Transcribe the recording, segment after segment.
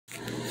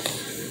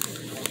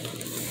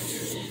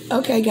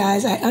Okay,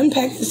 guys, I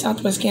unpacked the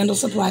Southwest Candle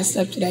Supply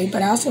stuff today,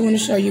 but I also want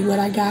to show you what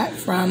I got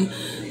from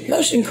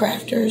Lotion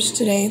Crafters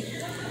today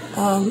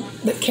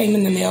that came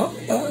in the mail.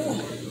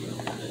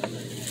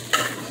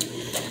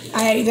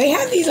 They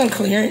have these on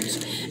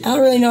clearance. I don't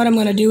really know what I'm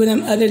going to do with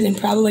them other than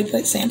probably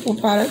put sample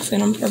products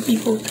in them for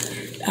people.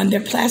 They're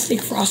frosted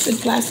PET.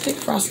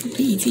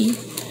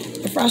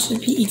 The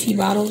frosted PET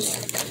bottles.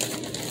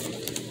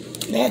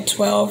 They had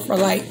 12 for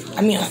 50.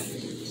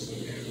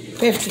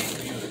 They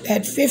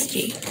had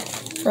 50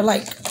 for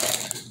like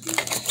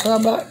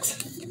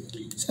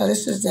 $12. So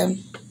this is them.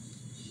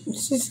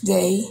 This is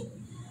Day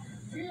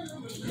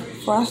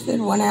frosted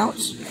 1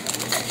 ounce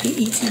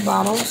PET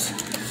bottles.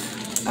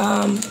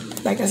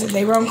 Like I said,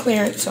 they were on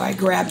clearance, so I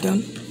grabbed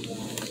them.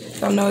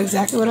 Don't know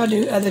exactly what I'll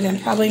do other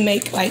than probably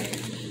make like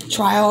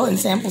trial and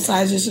sample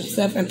sizes of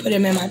stuff and put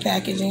them in my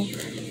packaging.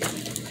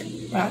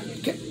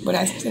 But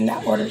I send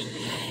out orders.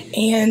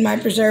 And my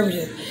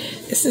preservative.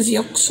 This is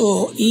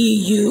Euxyl,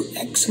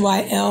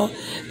 EUXYL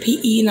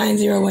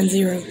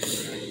PE9010.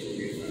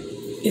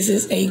 This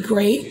is a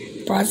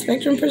great broad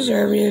spectrum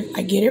preservative.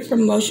 I get it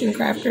from Lotion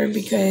Crafter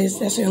because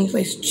that's the only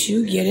place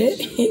to get it.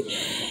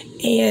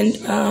 And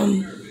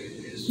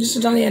this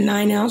is only a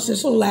 9 ounce.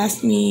 This will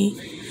last me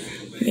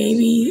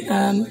maybe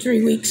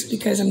 3 weeks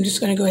because I'm just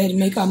going to go ahead and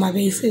make all my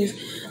bases,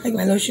 like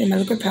my lotion, my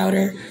liquid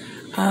powder,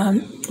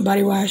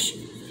 body wash,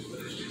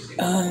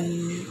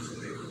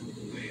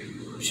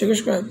 sugar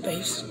scrub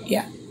base,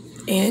 yeah,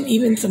 and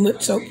even some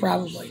lip soap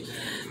probably.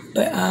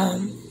 But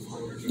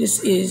this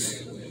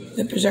is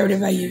the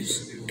preservative I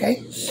use,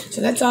 okay?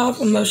 So that's all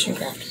from Lotion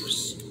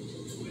Crafters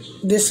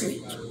this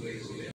week.